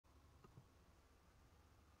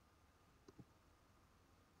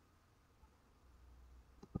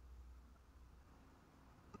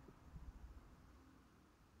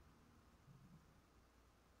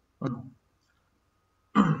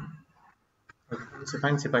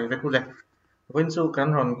Sipai vekule. Winsu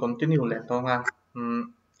kan ron continue le to nga.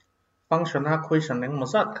 Function ha question neng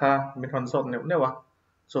mosat kha min ron sot ne ne wa.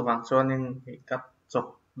 So wang chuan in kat chok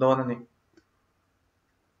don ani.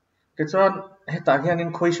 Ke chuan heta hian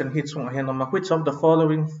in question hi chung hian ma which of the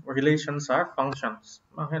following relations are functions.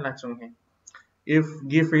 Ma he la chung hi. If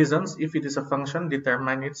give reasons, if it is a function,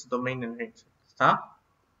 determine its domain and range. Ta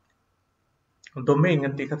domain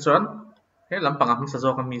ngan ti kha chuan he lampang ham sa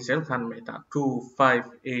zo ka mi sel khan me ta 2 5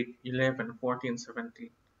 8 11 14 17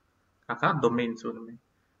 kaka domain chu me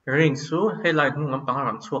range chu he lai nu lampang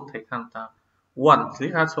ram chuak thei khan ta 1 thli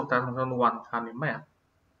ha chuak ta thon 1 khan ni ma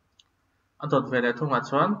adot vele thunga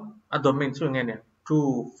chuan a domain chu nge ne 2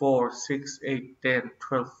 4 6 8 10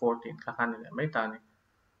 12 14 kha ni le mai ta ni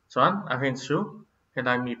chuan a range chu he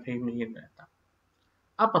lai mi phei mi hin ta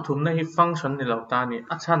a pathum na hi function ni lo ta ni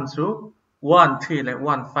a chan chu 1 3 le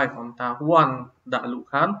 1 5 om ta 1 da lu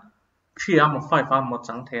khan 3 am 5 am mo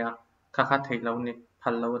chang thea kha kha thei lo ni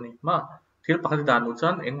phal lo ni ma thil pakhat da nu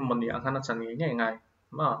chan eng moni ang khana chan ni ngai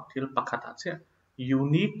ma thil pakhat a che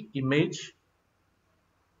unique image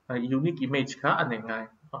kha ane ngai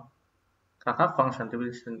kha kha function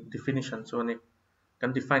definition chu ni kan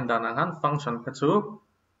define da na han function kha chu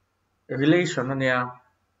relation ania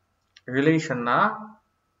relation na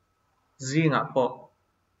zinga po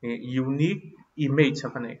unique image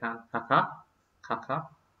apa ni kan kaka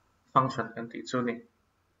function kan ti chu ni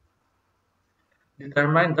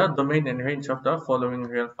determine the domain and range of the following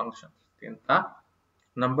real functions tin ta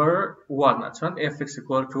number 1 achon f is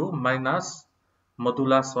equal to minus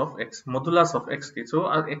modulus of x ti chu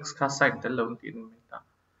a x kha sin tel lo tin ta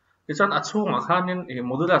ti chon achung a khanin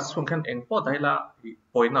modulus chung khan eng po daila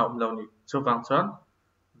point out lo ni chu wang chon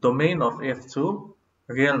domain of f chu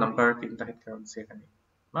real number tin ta kan se kan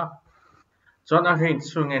ma chuan a range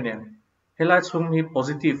chu nge ne helai chung hi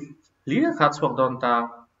positive li kha chuak don ta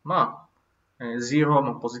ma 0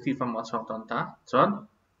 ma positive ma chuak don ta chuan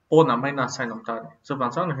pon a minus sign om ta chu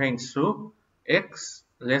bang chuan range chu x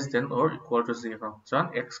less than or equal to 0 chuan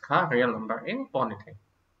x kha real number eng pon ni thei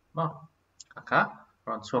ma kha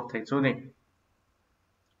ron chuak thei chu ni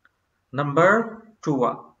number 2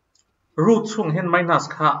 a root chung hen minus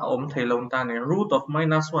kha om thei lo ta ne root of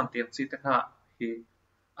minus 1 tian chi ta kha hi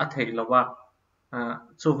a thei lo wa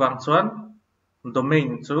chu wang chuan domain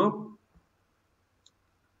chu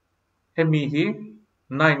hemi hi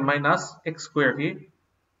 9 minus x square hi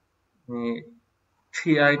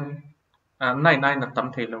 3i 9 na tam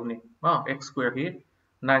thei lo ni x square hi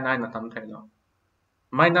 9 na tam thei lo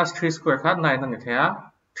minus 3 square kha 9 ani thea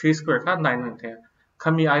 3 square kha 9 ani thea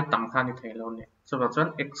khami I tam kha ni thei lo ni chu wang chuan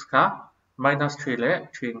x kha minus 3 le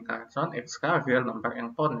 3 ka chuan x kha real number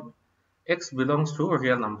eng pon ni x belongs to a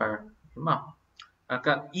real number ma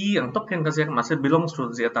ka e ang top hen ka zek ma se belongs to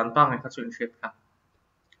zia tan pang ka chuin shet ka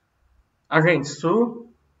arrange to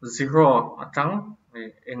 0 atang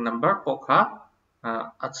eng number po kha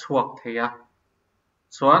a chuak theya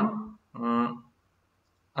chuan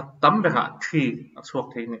a tam be ha 3 a chuak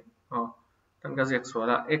thei ni tan ka zek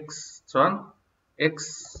suala x chuan x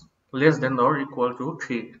less than or equal to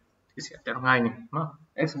 3 is ya ngai ni ma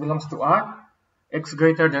x belongs to r x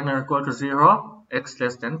greater than or equal to 0 x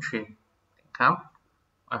less than 3 kam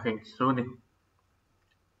arrange so ni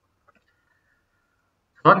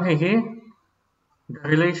chuan hi the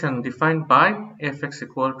relation defined by fx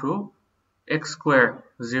equal to x square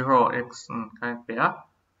 0x kai pe a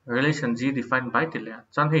relation g defined by tile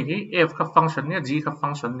chan hi f ka function ne g ka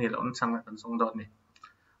function ni lon chang kan song do ni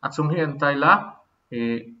a chung hi an tai la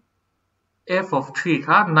f of 3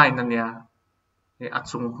 kha 9 ania a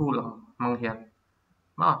chung hu lo mang hian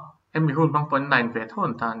ma hemi hu bang point 9 ve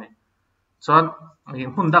thon ta ni chuan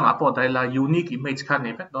hun dang a po dai la unique image kha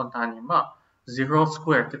ne ve don ta ni ma 0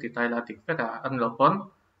 square ti tai la tik ve ka an lo pon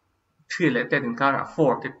 3 le 10 ka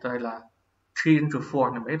 4 ti tai la 3 into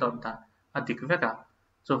 4 ne be don ta a tik ve ka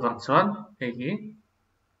chu wang chuan hi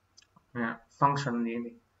function ni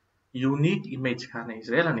unique image kha nei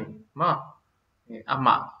zel ani ma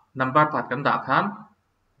ama number pat kan da khan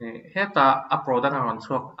heta a product ron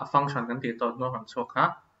chuak a function kan ti to no ron chuak kha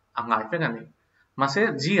angai pe ani ma se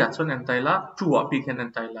g a chon en tai la 2 a pi khen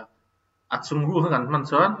en tai la a chung ru kan man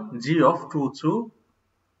chuan g of 2 chu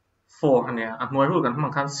 4 ania a noi ru kan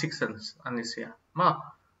man khan 6 ani sia ma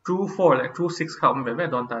 2 4 le 2 6 kha om ve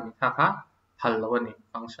don ta ni kha hal lo ani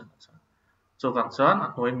function chu wang chuan a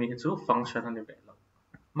noi mi chu function ani ve lo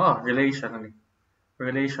ma relation ani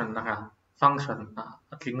relation na ha function na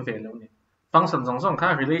a tling ve lo ni function zong zong kha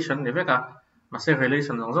relation ni ve ka ma se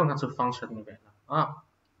relation zong zong kha chu function ni ve la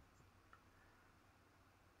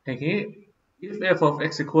hi if f of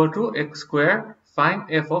x equal to x square, find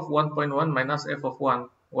f of 1.1 minus f of 1.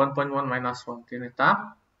 1.1 minus 1 thì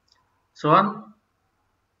ta. So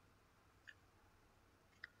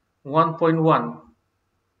 1.1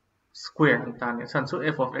 square ta ni san su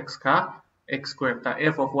f of x ka x square ta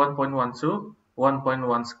f of 1.1 su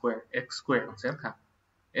 1.1 square x square sẽ ka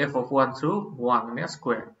f of 1 su 1 ni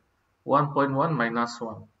square 1.1 minus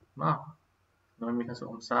 1 ma nói mình sẽ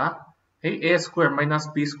ôm sa hey a square minus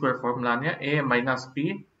b square formula nya a minus b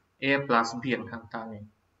a plus b ang hang ta ni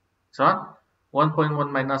so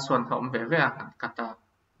 1.1 minus 1 ha om ve ve a kata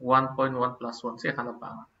 1.1 plus 1 sẽ khala ba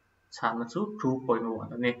chan na chu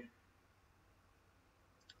 2.1 ani.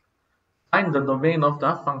 Find the domain of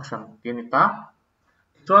the function tiani ta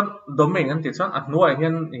chuan domain an ti chuan a hnuai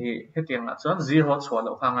hian he tiang a chuan 0 chhuah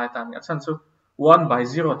lo kha ngai ta ni a chan chu 1 by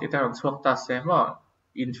 0 ti ta ron chuak ta se ma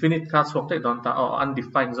infinite kha chuak te don ta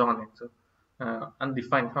undefined zong ani chu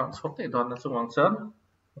undefined kha chuak te don na chu wang chuan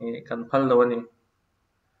kan phal lo ani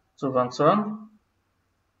chu wang chuan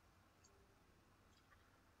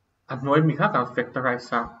a hnuai mi kha kan factorize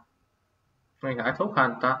sa ngai ngai thau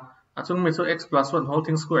khan ta a chung mi chu x plus 1 whole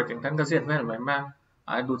thing square ting kan ka ziat vel mai ma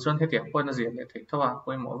a du chuan he tiang point na ziat le thei thawa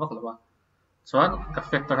poi mo vak lawa chuan ka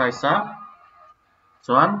factorize sa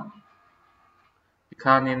chuan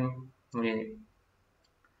khanin ni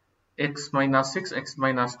x minus 6 x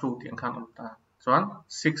minus 2 tiang khan om ta chuan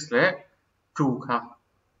 6 le 2 kha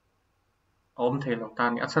om thei lo ta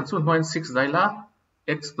ni a chan chu hnuai 6 dai la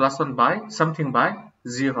x plus 1 by something by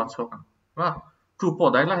 0 chok ma 2 po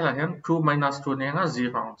dai la hian 2 minus 2 ne nga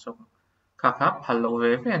 0 chok kha kha phal lo ve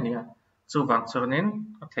ve nia chu wang chuanin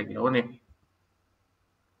a thei lo ni.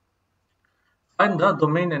 Find the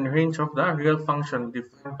domain and range of the real function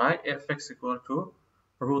defined by fx equal to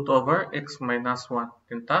root over x minus 1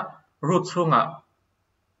 tinta root chunga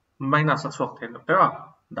minus a chok thei lo pera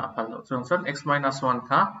da phal lo chung chuan x minus 1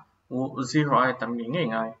 kha 0 ai tam nge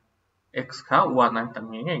ngai x kha 1 ai tam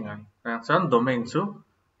nge ngai chuan domain chu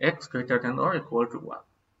x greater than or equal to 1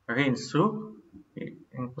 range chu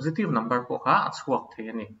positive number po kha a chuak thei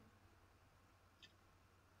ani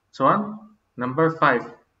chuan number 5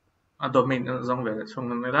 a domain zong ve chung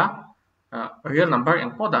nam la real number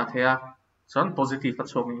eng po da thea chuan positive a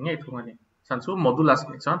chuak nge thung ani chan chu modulus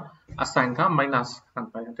ni chuan a sign kha minus kan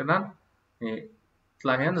pai tenan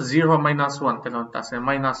tla hian 0 minus 1 telon ta se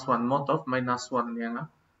minus 1 mod of minus 1 nianga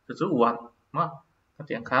chu 1 ma ka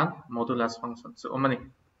tiang khan modulus function chu omani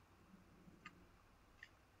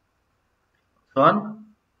chuan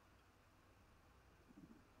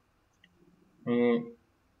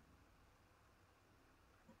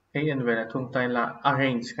hey en ve thung tai la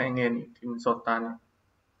arrange khai nge ni tim chot ta ni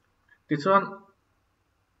ti chuan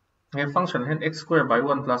nge function hen x square by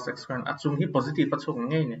 1 plus x square a chung hi positive a chuk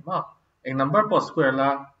nge ni ma a number po square la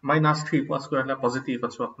minus 3 po square la positive a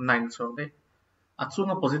chuk 9 chok de a chung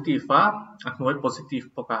a positive a hnuai positive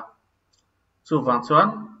po ka chu wang chuan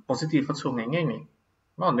positive a chuk nge ni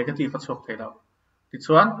ma negative a chuk thei lo ti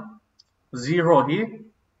chuan 0 hi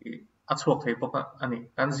a chuk thei po ka ani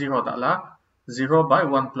kan 0 da la 0 by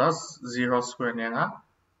 1 plus 0 square nenga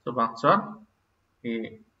so bang chuan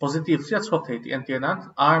positive sia chok thei ti an tianan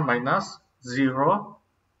r minus 0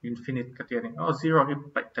 infinite ka tiani 0 hi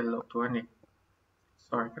pai tel lo tu ani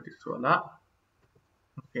sorry ka ti chu la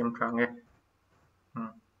kem thange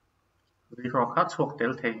 0 kha chok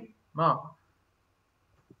tel thei ma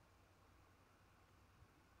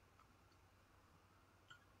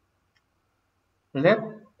let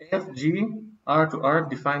f g r to r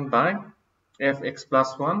defined by fx plus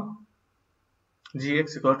 1 gx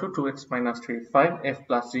equal to 2x minus 3 5 f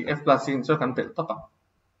plus g so kan tel ta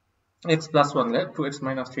x plus 1 le 2x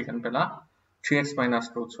minus 3 kan pela 3x minus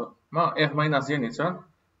 2 so ma f minus g ni chon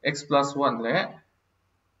x plus 1 le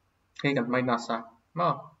he kan minus a ma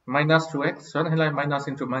minus 2x so helai minus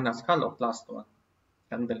into minus ka lo plus 1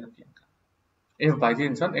 kan bel tiang ka f by g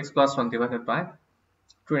ni chon x plus 1 divided by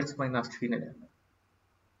 2x minus 3 ne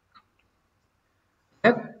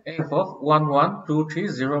let f of 1 1 2 3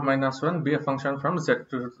 0 minus 1 be a function from z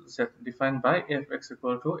to z defined by fx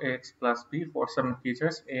equal to ax plus b for some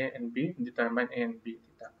features a and b determine a and b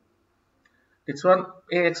theta. This one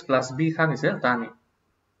ax plus b khan is tani.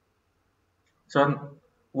 So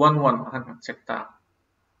 1 1 khan check ta.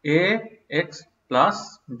 Ax plus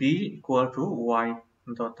b equal to y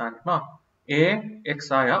do tani ma. A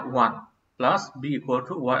x aya 1 plus b equal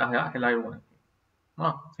to y aya helai 1. Ma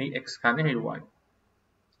hi x khan hi y.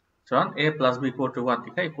 So a plus b equal to 1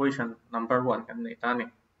 tika equation number 1 kan nei tani.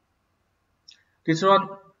 This one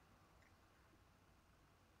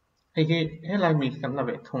hi helai mi kan la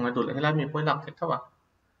ve thunga dul helai mi poi lak thek thawa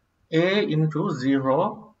a into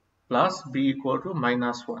 0 plus b equal to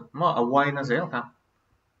minus 1 mo a y na zel ha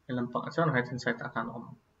ilam pang chuan right hand side akan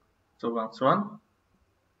so wang chuan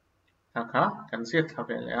kha kan siat tha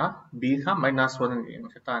ve le a b kha minus 1 ni eng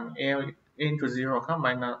tan a into 0 kha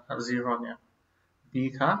minus 0 nia b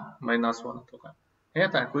kha minus 1 to ka he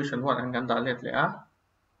ta equation 1 an kan da let le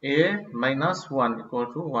a minus 1 equal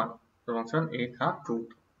to 1 so wang chuan a kha 2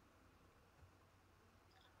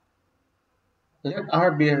 let R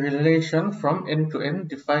be a relation from n to n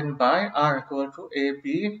defined by R equal to AB.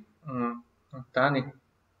 Tani.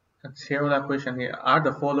 Here the question here. Are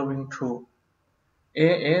the following true?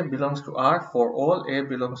 A belongs to R for all A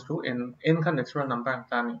belongs to n. N kan natural number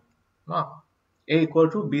tani. A equal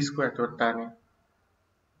to B square to tani.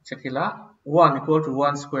 Chekila 1 equal to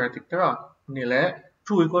 1 square tiktara. Nile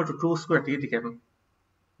 2 equal to 2 square tikem.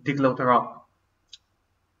 Diglotara.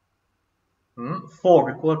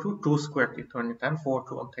 4 equal to 2 square ti 20 tan 4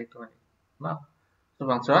 to on take 20 na so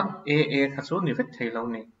bang chuan a kha chu ni vet thei lo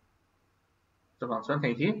ni so bang chuan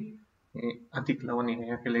hei hi adik lo ni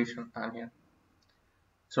relation tan hian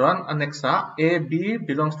chuan anexa ab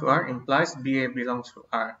belongs to r implies ba belongs to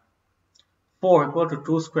r 4 equal to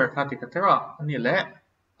 2 square kha ti ka tera ani le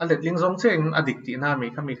a let ling zong cheng adik ti na mi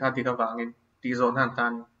kha ti ka wangin ti zon han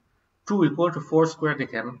tan 2 equal to 4 square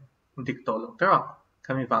dikem dik to lo tera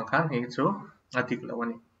kami wang khan hei chu adik lo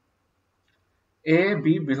ani AB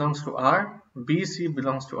belongs to R, BC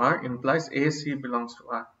belongs to R implies AC belongs to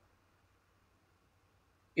R.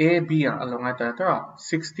 AB along at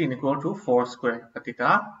 16 equal to 4 square.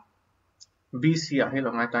 Katika BC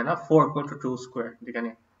along at 4 equal to 2 square.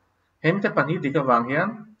 Dikani. Hemte pani dika wang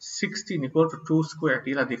hian 16 equal to 2 square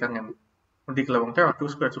tila dikangem. Diklawang tera 2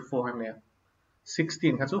 square to 4 hemya.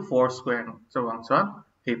 16 ka to 4 square. So wang chuan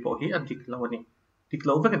hepo hi adiklawani.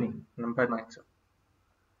 Diklaw vagani number 9.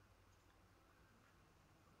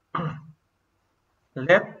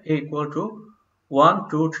 Let A equal to 1,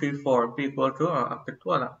 2, 3, 4, B equal to up to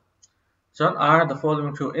 12. So are the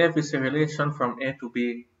following true? F is a relation from A to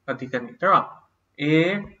B. Adikan tera.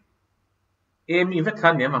 A mi vet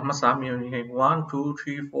khan ne ma sa mi ni 1, 2,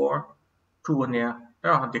 3, 4, 2 ne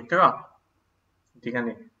tera dik tera. Dikan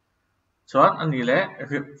ni. So ani le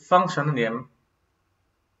function name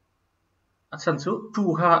asan su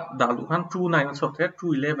 2 ha dalu han 2 9 na chok the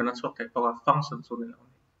 2 11 na chok the pawa function su ni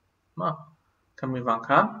ma kami wang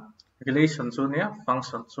khan relation chu nia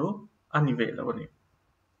function chu ani ve lo ni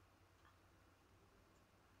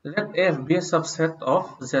let f be a subset of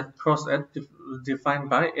z cross f defined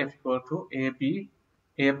by f equal to ab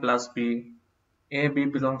a plus b ab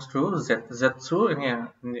belongs to z z chu nia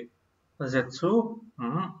z chu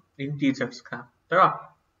integers ka tara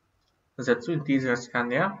z chu integers ka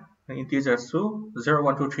nia integers chu 0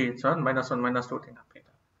 1 2 3 so minus 1 minus 2 thing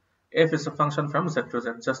f is a function from z to z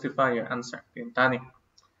justify your answer in tani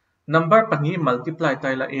number pani multiply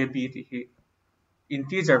taila a b ti hi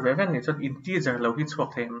integer veven ni chon integer lo hi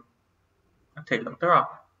chok them thei lo tara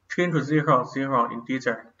 3 into 0 0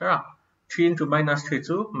 integer tara 3 into minus 3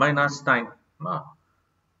 to minus 9 ma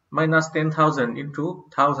minus 10,000 into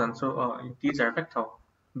 1000 so integer vector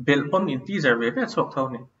bel pom integer ve ve chok thau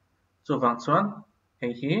ni so wang chuan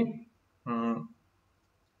hei hi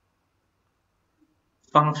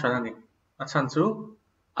function ani achan chu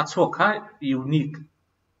achok kha unique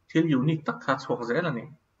til unique tak kha chok zel ani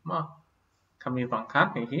ma kami wang khan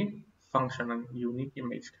hi function ani unique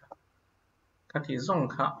image kha kati zong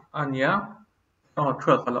kha ania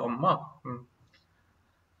 12 kala omma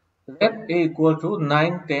let a equal to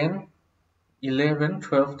 9 10 11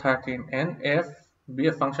 12 13 and f be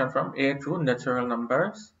a function from a to natural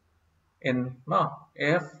numbers n ma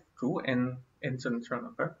f to n is a natural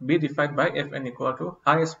number be defined by fn equal to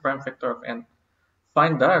highest prime factor of n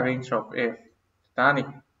find the range of f tani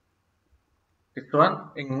this one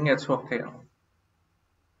ingge chok the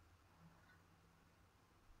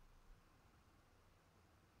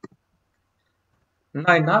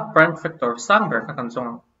 9 na prime factor samber ka kan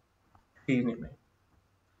chong 3 ni mai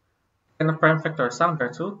and prime factor samber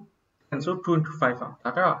chu and so 2 into 5 ang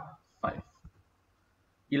tata 5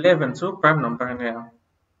 11 chu prime number ne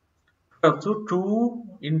 12 chu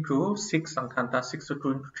 2 into 6 ang kan ta 6 to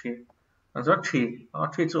 2 into 3 and so 3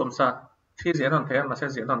 3 chu omsa 3 zian on the ma se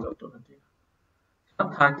zian on lo tu ti tam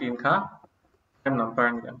tha kin kha prime number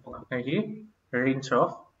ni ang pang hi range of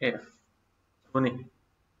f so ni